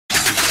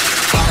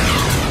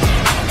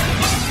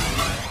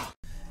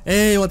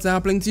Hey, what's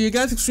happening to you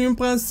guys? Extreme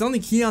Press,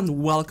 Sonic here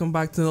and welcome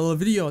back to another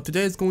video.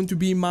 Today is going to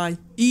be my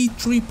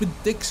E3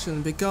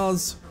 prediction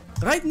because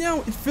right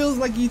now it feels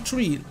like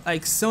E3.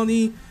 Like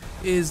Sony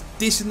is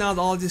dishing out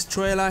all this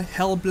trailer,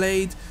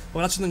 Hellblade,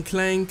 Ratchet &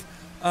 Clank.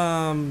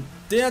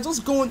 They are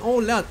just going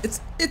all out.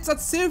 It's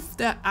as if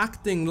they're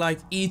acting like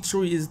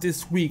E3 is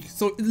this week.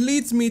 So it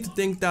leads me to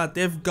think that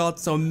they've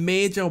got some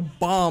major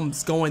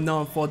bombs going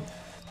on for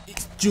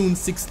June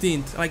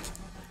 16th. Like,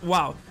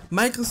 wow.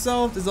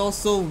 Microsoft is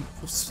also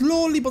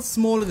slowly but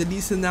slowly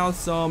releasing out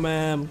some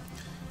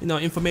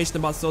information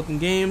about certain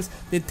games.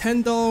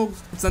 Nintendo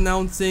is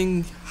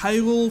announcing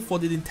Hyrule for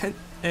the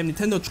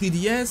Nintendo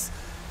 3DS,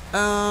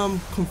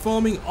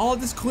 confirming all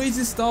this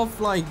crazy stuff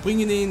like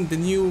bringing in the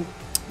new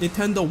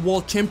Nintendo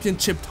World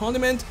Championship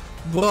Tournament.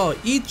 Bro,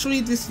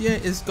 E3 this year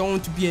is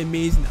going to be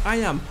amazing. I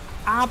am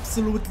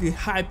absolutely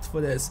hyped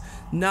for this.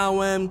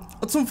 Now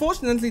it's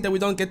unfortunately that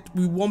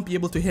we won't be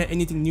able to hear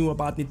anything new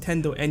about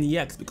Nintendo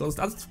NEX, because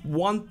that's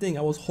one thing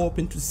I was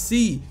hoping to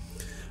see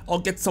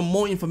or get some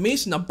more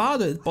information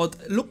about it, but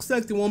it looks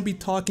like they won't be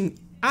talking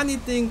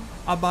anything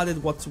about it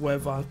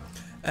whatsoever.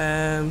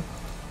 And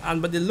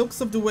by the looks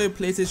of the way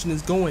PlayStation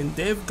is going,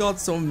 they've got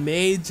some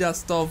major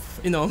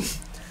stuff,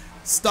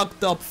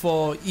 stocked up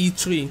for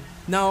E3.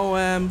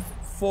 Now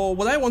for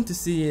what I want to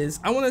see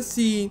is,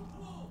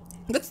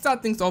 let's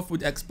start things off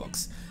with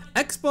Xbox.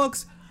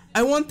 Xbox,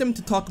 I want them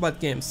to talk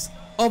about games,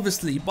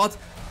 obviously, but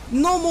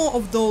no more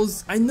of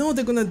those. I know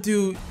they're gonna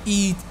do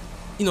EA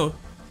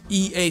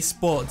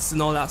Sports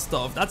and all that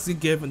stuff. That's a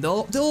given.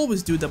 They'll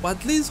always do that, but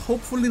at least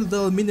hopefully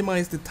they'll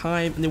minimize the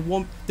time and they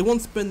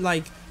won't spend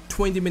like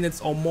 20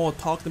 minutes or more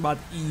talking about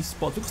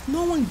esports, because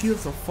no one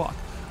gives a fuck.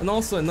 And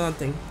also another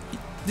thing,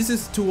 this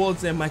is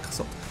towards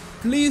Microsoft.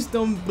 Please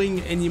don't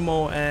bring any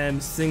more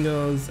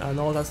singers and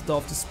all that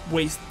stuff. Just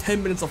waste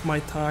 10 minutes of my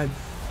time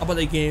about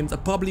the games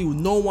that probably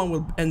no one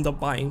will end up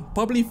buying.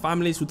 Probably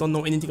families who don't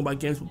know anything about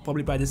games will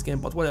probably buy this game,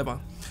 but whatever.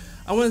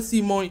 I want to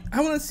see more.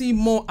 I want to see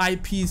more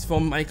IPs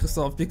from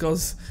Microsoft,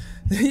 because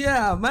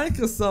yeah,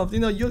 Microsoft,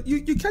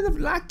 you're kind of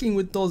lacking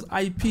with those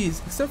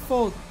IPs, except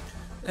for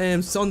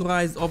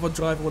Sunrise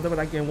Overdrive, whatever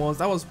that game was.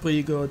 That was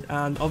pretty good,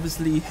 and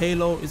obviously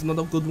Halo is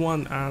another good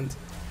one, and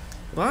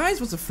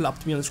Rise was a flop,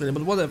 to be honest with you,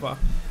 but whatever.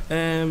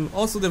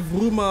 Also the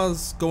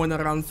rumors going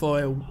around for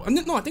I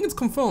think it's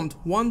confirmed,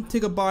 1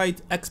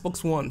 TB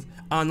Xbox One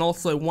and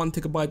also a 1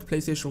 TB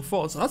PlayStation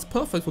 4. So that's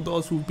perfect for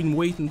those who've been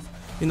waiting,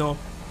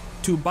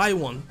 to buy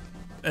one,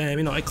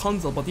 a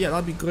console. But yeah,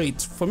 that'd be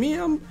great. For me,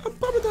 I'm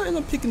probably gonna end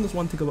up picking this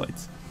 1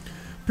 TB.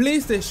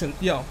 PlayStation,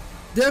 yeah,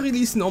 they're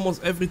releasing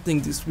almost everything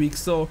this week,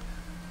 so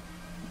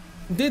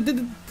they're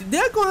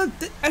gonna.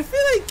 I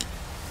feel like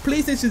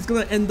PlayStation is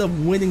gonna end up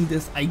winning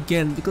this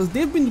again, because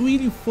they've been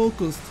really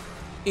focused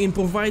in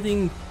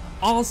providing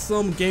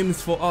awesome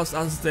games for us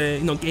as the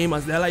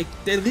gamers.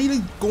 They're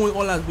really going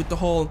all out with the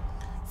whole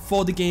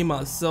for the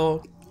gamers.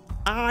 So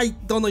I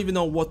don't even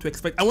know what to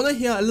expect. I want to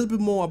hear a little bit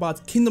more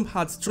about Kingdom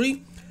Hearts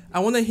 3. I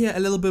want to hear a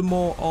little bit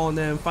more on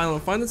Final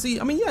Fantasy.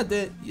 I mean,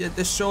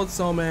 they showed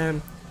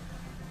some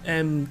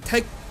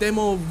tech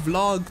demo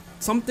vlog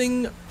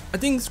something. I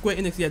think Square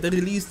Enix, they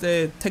released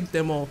a tech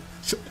demo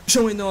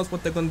showing us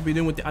what they're going to be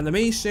doing with the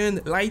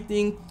animation,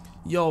 lighting.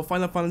 Yo,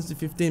 Final Fantasy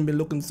 15 been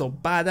looking so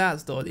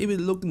badass though. It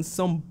been looking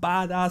some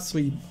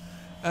badassery.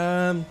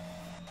 Yeah,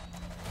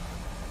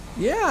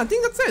 I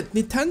think that's it.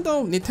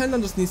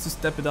 Nintendo just needs to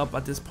step it up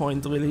at this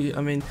point, really.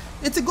 I mean,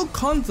 it's a good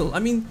console. I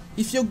mean,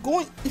 if you're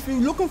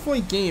looking for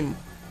a game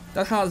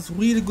that has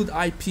really good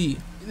IP,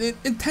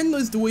 Nintendo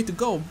is the way to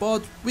go.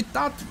 But with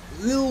that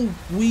little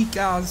weak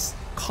ass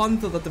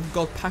console that they've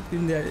got packed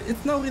in there,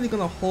 it's not really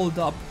gonna hold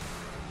up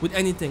with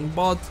anything.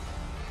 But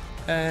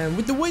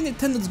with the way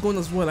Nintendo's going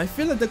as well, I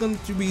feel like they're going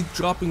to be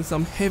dropping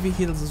some heavy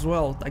hitters as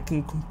well that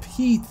can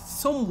compete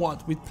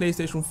somewhat with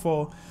PlayStation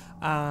 4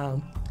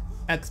 and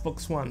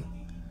Xbox One.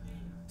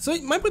 So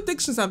my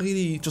predictions are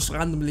really just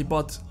randomly,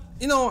 but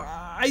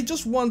I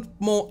just want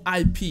more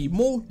IP,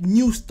 more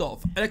new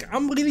stuff. Like,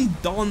 I'm really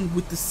done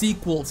with the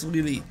sequels,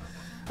 really.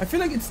 I feel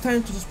like it's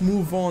time to just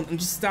move on and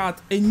just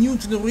start a new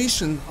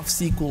generation of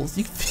sequels.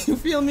 You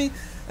feel me?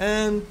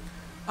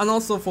 And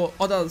also for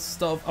other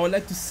stuff, I would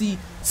like to see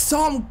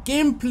some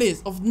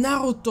gameplays of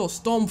Naruto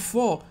Storm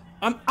 4.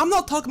 I'm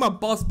not talking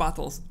about boss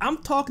battles. I'm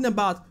talking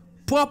about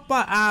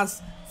proper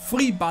ass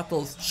free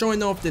battles,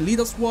 showing off the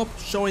leader swap,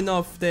 showing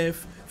off the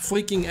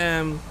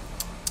freaking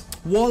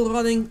wall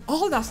running,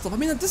 all that stuff. I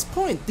mean, at this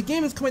point, the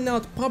game is coming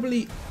out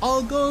probably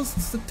August,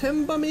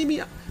 September,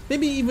 maybe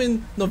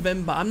even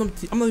November. I'm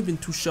not even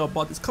too sure,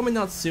 but it's coming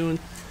out soon.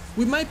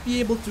 We might be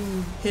able to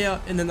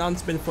hear an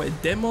announcement for a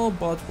demo,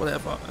 but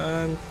whatever.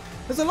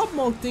 There's a lot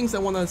more things I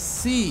want to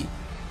see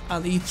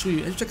at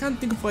E3, which I can't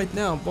think of right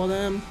now, but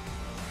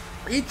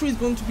E3 is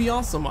going to be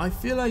awesome. I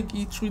feel like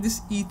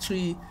this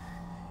E3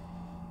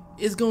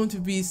 is going to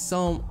be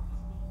some,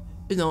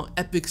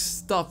 epic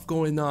stuff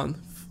going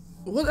on.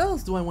 What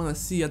else do I want to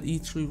see at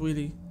E3,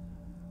 really?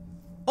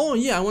 Oh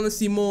yeah, I want to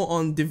see more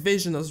on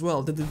Division as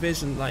well. The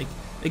Division, like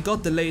it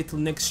got delayed till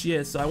next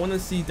year, so I want to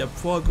see the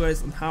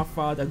progress and how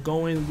far they're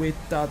going with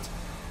that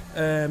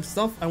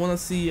stuff. I want to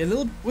see a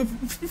little.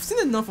 We've seen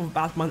enough of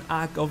Batman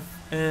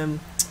Arkham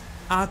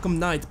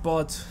Knight,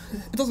 but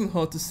it doesn't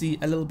hurt to see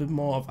a little bit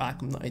more of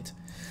Arkham Knight.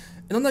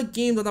 Another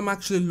game that I'm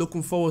actually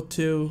looking forward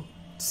to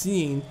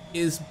seeing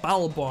is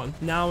Battleborn.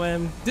 Now,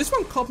 this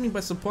one caught me by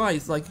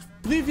surprise. Like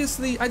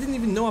previously, I didn't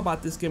even know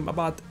about this game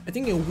about I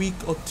think a week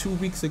or 2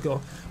 weeks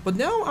ago, but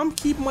now I'm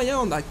keeping my eye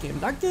on that game.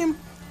 That game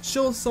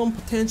shows some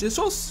potential. It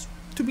shows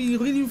to be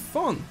really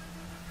fun,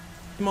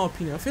 in my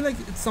opinion. I feel like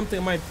it's something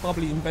I might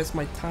probably invest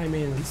my time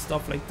in and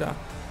stuff like that.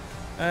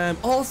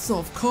 Also,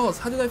 of course,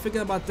 how did I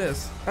forget about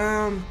this?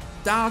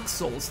 Dark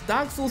Souls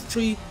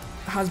 3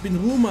 has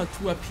been rumored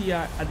to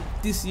appear at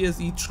this year's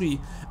E3,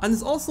 and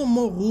there's also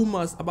more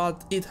rumors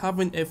about it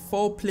having a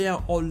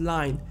 4-player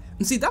online.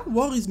 And see, that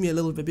worries me a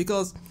little bit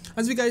because,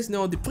 as you guys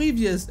know, the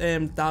previous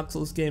Dark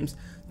Souls games,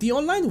 the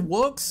online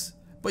works,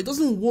 but it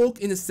doesn't work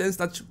in the sense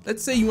that,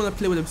 let's say you want to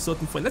play with a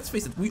certain friend. Let's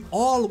face it, we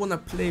all want to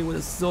play with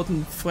a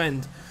certain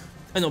friend,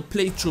 you know,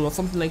 playthrough or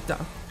something like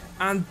that.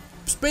 And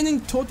spending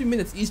 30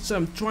 minutes each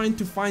time trying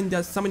to find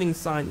their summoning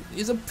sign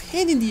is a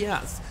pain in the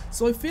ass.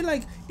 So I feel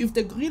like if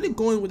they're really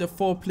going with a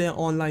 4-player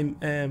online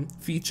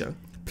feature,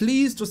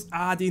 please just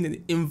add in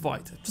an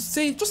invite. Just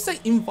say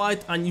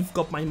invite and you've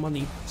got my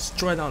money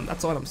straight on.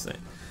 That's all I'm saying.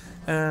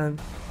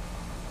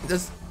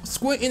 There's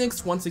Square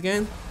Enix once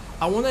again.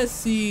 I want to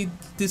see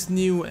this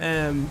new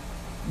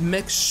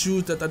mech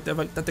shooter that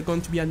they're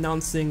going to be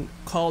announcing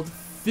called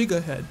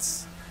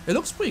Figureheads. It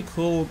looks pretty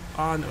cool,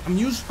 and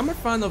I'm a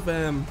fan of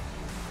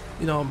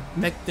you know,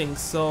 mech things,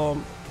 so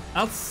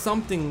that's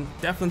something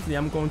definitely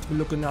I'm going to be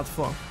looking out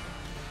for.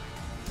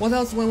 What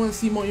else do I want to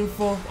see more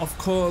info? Of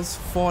course,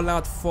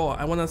 Fallout 4.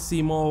 I want to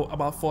see more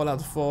about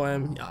Fallout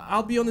 4.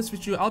 I'll be honest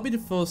with you, I'll be the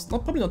first,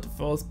 probably not the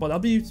first, but I'll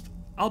be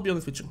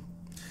honest with you.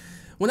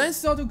 When I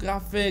saw the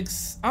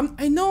graphics,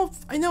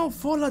 I know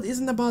Fallout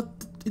isn't about,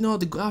 you know,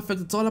 the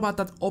graphics. It's all about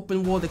that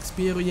open world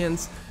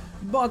experience.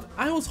 But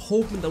I was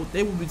hoping that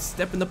they would be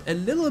stepping up a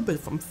little bit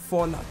from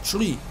Fallout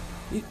 3.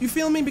 You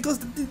feel me? Because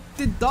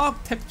the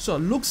dark texture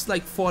looks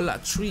like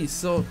Fallout 3.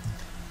 So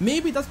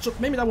maybe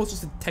that was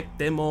just a tech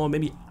demo,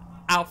 maybe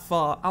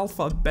alpha,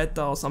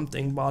 beta or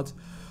something. But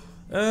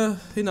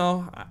you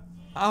know,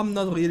 I'm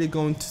not really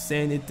going to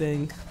say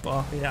anything.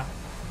 But yeah,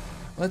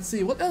 let's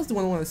see. What else do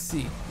I want to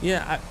see?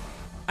 Yeah,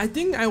 I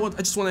think I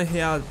just want to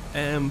hear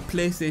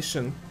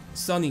PlayStation,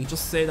 Sony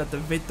just say that the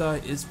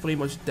Vita is pretty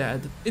much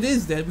dead. It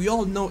is dead. We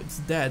all know it's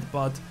dead,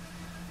 but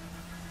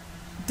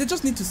they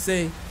just need to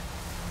say,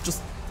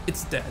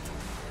 it's dead.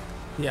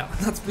 Yeah,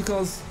 that's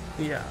because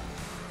yeah.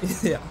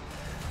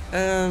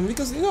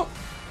 Because you know,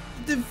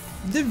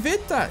 the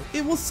Vita,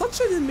 it was such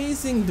an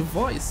amazing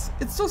device.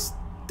 It's just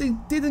they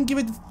didn't give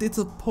it the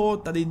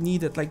support that it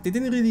needed. Like they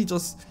didn't really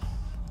just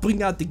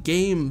bring out the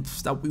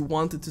games that we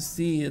wanted to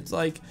see. It's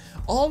like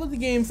all of the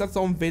games that's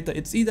on Vita,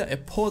 it's either a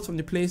port from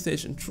the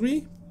PlayStation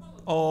 3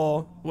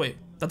 or wait,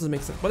 that doesn't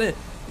make sense. But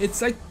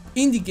it's like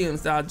indie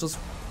games that are just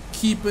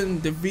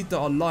keeping the Vita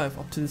alive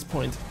up to this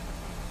point.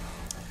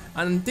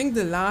 And I think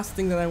the last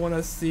thing that I want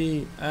to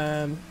see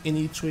in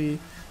E3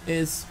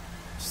 is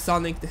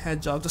Sonic the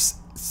Hedgehog, just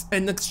a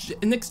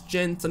next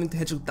gen Sonic the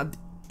Hedgehog that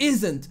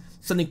isn't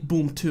Sonic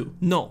Boom 2.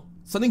 No,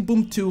 Sonic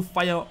Boom 2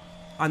 Fire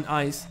and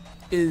Ice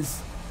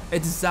is a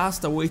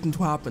disaster waiting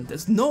to happen.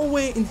 There's no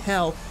way in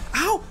hell.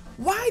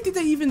 Why did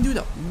they even do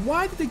that?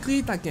 Why did they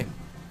create that game?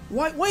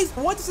 Why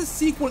does a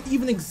sequel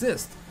even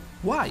exist?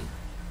 Why?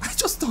 I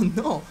just don't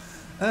know.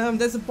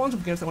 There's a bunch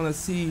of games I want to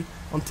see.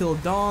 Until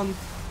Dawn,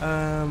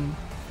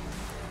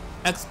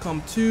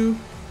 XCOM 2.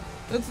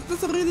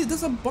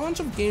 There's a bunch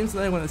of games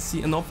that I want to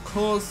see, and of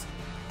course,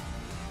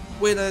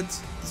 with it,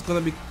 there's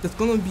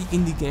gonna be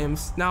indie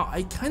games. Now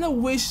I kind of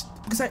wish,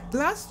 because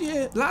last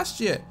year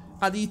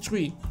at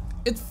E3,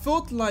 it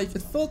felt like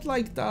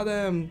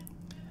that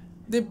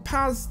they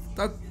passed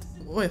that.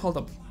 Wait, hold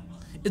up.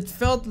 It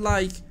felt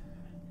like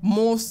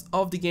most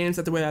of the games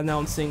that they were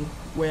announcing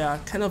were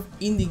kind of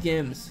indie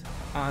games,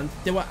 and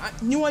they were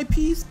new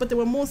IPs, but they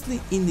were mostly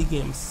indie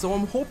games. So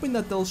I'm hoping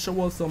that they'll show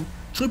us some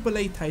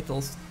AAA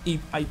titles,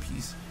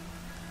 IPs.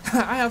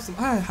 I have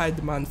high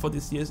demand for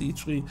this year's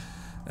E3.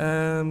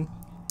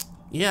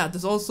 Yeah,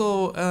 there's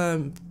also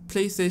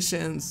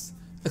PlayStation's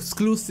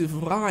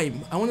exclusive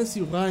Rhyme. I want to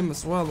see Rhyme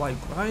as well. Like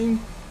Rhyme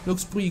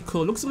looks pretty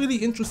cool. Looks really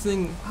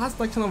interesting. Has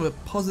like kind of a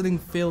puzzling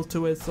feel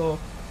to it. So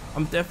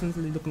I'm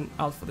definitely looking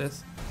out for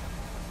this.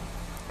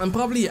 And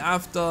probably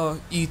after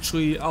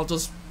E3, I'll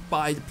just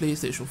buy the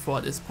PlayStation 4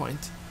 at this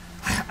point.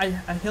 I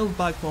held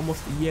back for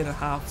almost a year and a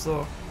half,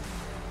 so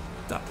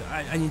that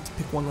I need to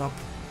pick one up.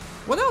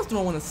 What else do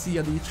I want to see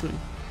at E3?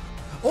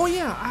 Oh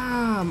yeah,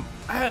 I'm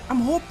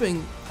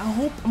hoping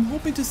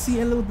to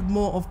see a little bit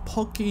more of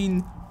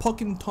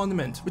Pokken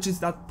Tournament, which is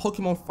that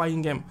Pokemon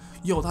fighting game.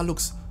 Yo, that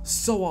looks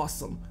so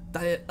awesome.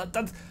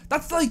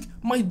 That's like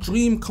my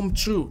dream come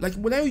true. Like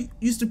when I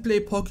used to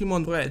play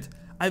Pokemon Red,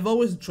 I've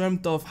always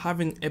dreamt of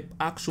having an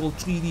actual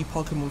 3D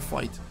Pokemon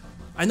fight.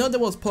 I know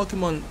there was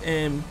Pokemon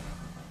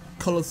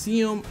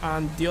Colosseum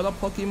and the other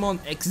Pokemon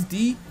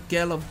XD,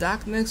 Gale of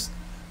Darkness,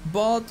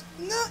 but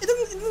no, it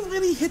doesn't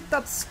really hit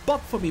that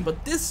spot for me.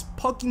 But this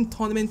Pokemon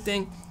tournament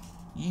thing,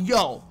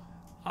 yo,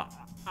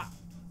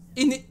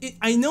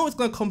 I know it's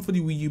gonna come for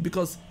the Wii U,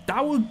 because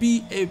that would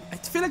be I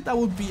feel like that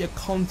would be a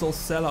console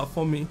seller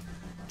for me,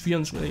 to be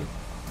honest with you.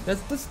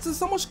 There's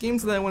so much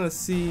games that I want to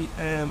see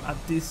at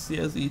this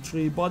year's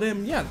E3, but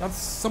yeah, that's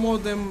some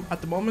of them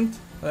at the moment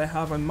that I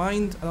have in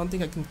mind. I don't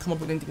think I can come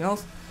up with anything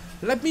else.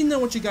 Let me know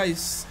what you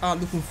guys are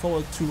looking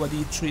forward to at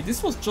E3.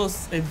 This was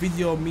just a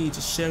video of me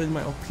just sharing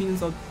my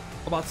opinions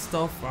about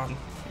stuff, and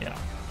yeah.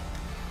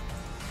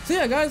 So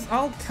yeah guys,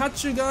 I'll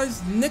catch you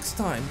guys next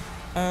time.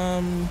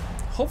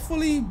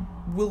 Hopefully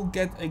we'll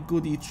get a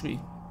good E3.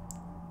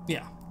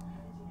 Yeah.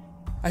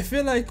 I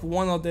feel like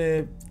one of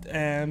the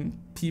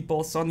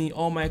people, Sony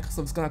or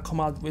Microsoft, is gonna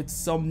come out with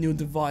some new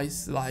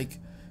device. Like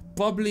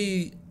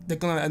probably they're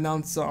gonna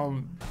announce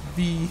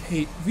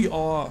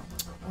VR.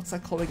 What's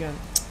that called again?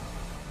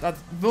 That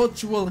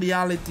virtual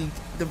reality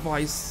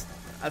device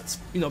that's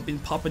been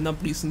popping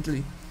up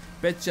recently.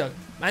 Betcha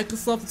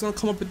Microsoft is gonna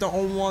come up with their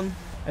own one.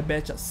 I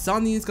betcha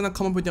Sony is gonna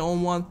come up with their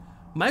own one.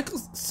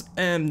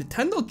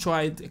 Nintendo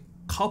tried a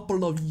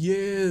couple of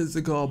years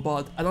ago,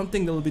 but I don't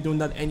think they'll be doing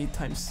that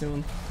anytime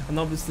soon. And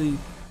obviously,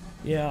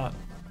 yeah,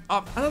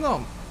 I don't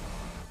know.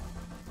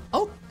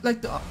 Oh,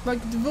 like the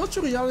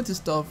virtual reality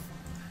stuff,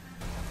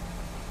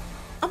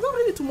 I'm not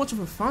really too much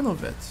of a fan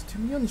of it, to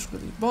be honest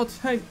with you. But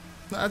hey,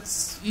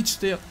 that's each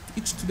to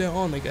their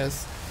own, I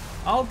guess.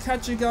 I'll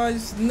catch you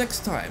guys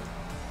next time.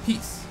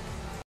 Peace.